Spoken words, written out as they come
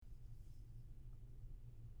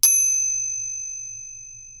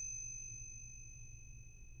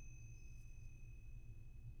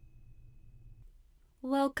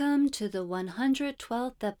Welcome to the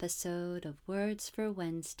 112th episode of Words for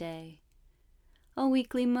Wednesday, a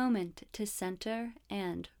weekly moment to center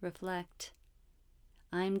and reflect.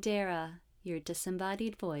 I'm Dara, your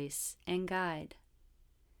disembodied voice and guide.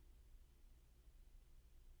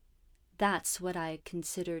 That's what I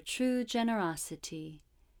consider true generosity.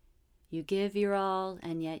 You give your all,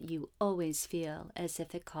 and yet you always feel as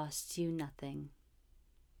if it costs you nothing.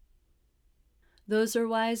 Those are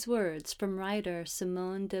wise words from writer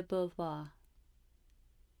Simone de Beauvoir.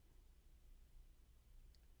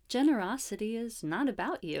 Generosity is not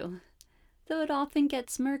about you, though it often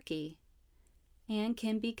gets murky and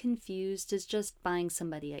can be confused as just buying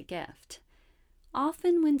somebody a gift.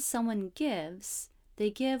 Often when someone gives, they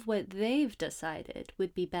give what they've decided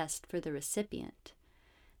would be best for the recipient.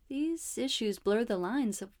 These issues blur the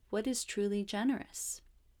lines of what is truly generous.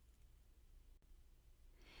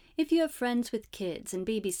 If you have friends with kids and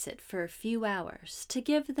babysit for a few hours to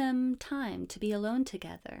give them time to be alone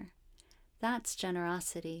together, that's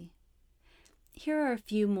generosity. Here are a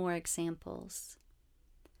few more examples.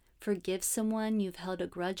 Forgive someone you've held a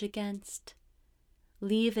grudge against.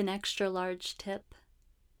 Leave an extra large tip.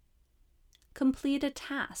 Complete a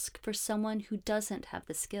task for someone who doesn't have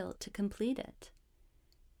the skill to complete it.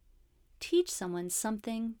 Teach someone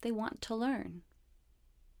something they want to learn.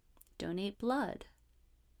 Donate blood.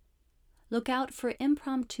 Look out for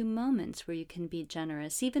impromptu moments where you can be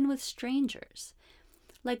generous, even with strangers,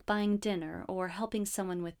 like buying dinner or helping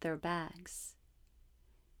someone with their bags.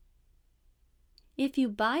 If you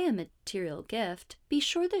buy a material gift, be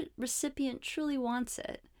sure the recipient truly wants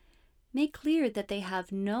it. Make clear that they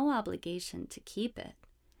have no obligation to keep it,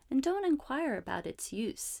 and don't inquire about its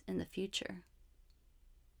use in the future.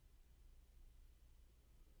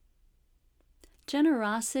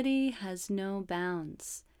 Generosity has no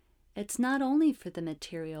bounds. It's not only for the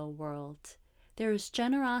material world. There is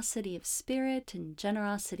generosity of spirit and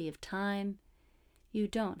generosity of time. You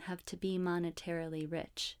don't have to be monetarily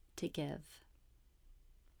rich to give.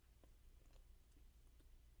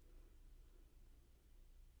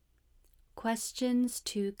 Questions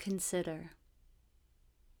to consider.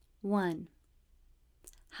 1.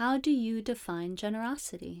 How do you define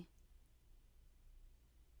generosity?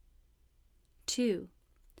 2.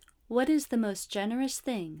 What is the most generous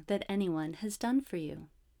thing that anyone has done for you?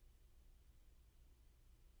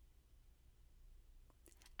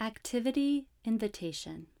 Activity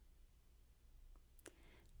invitation.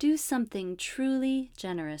 Do something truly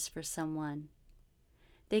generous for someone.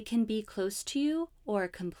 They can be close to you or a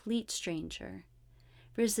complete stranger.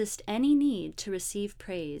 Resist any need to receive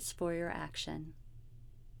praise for your action.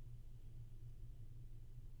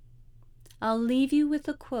 I'll leave you with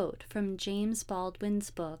a quote from James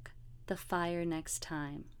Baldwin's book, The Fire Next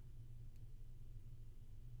Time.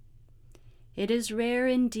 It is rare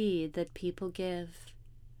indeed that people give.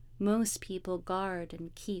 Most people guard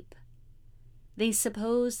and keep. They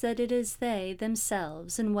suppose that it is they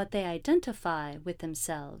themselves and what they identify with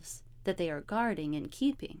themselves that they are guarding and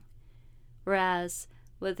keeping, whereas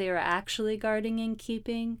what they are actually guarding and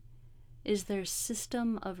keeping is their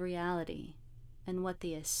system of reality and what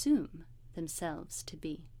they assume themselves to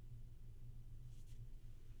be.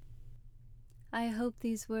 I hope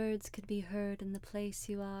these words could be heard in the place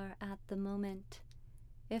you are at the moment.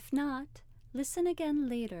 If not, listen again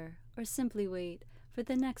later or simply wait for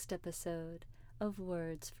the next episode of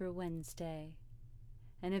Words for Wednesday.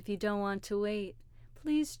 And if you don't want to wait,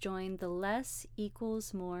 please join the Less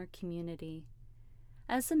Equals More community.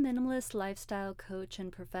 As a minimalist lifestyle coach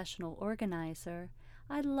and professional organizer,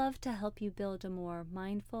 I'd love to help you build a more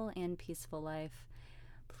mindful and peaceful life.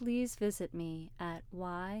 Please visit me at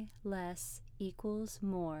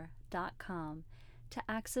whylessequalsmore.com to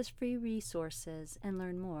access free resources and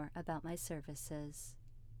learn more about my services.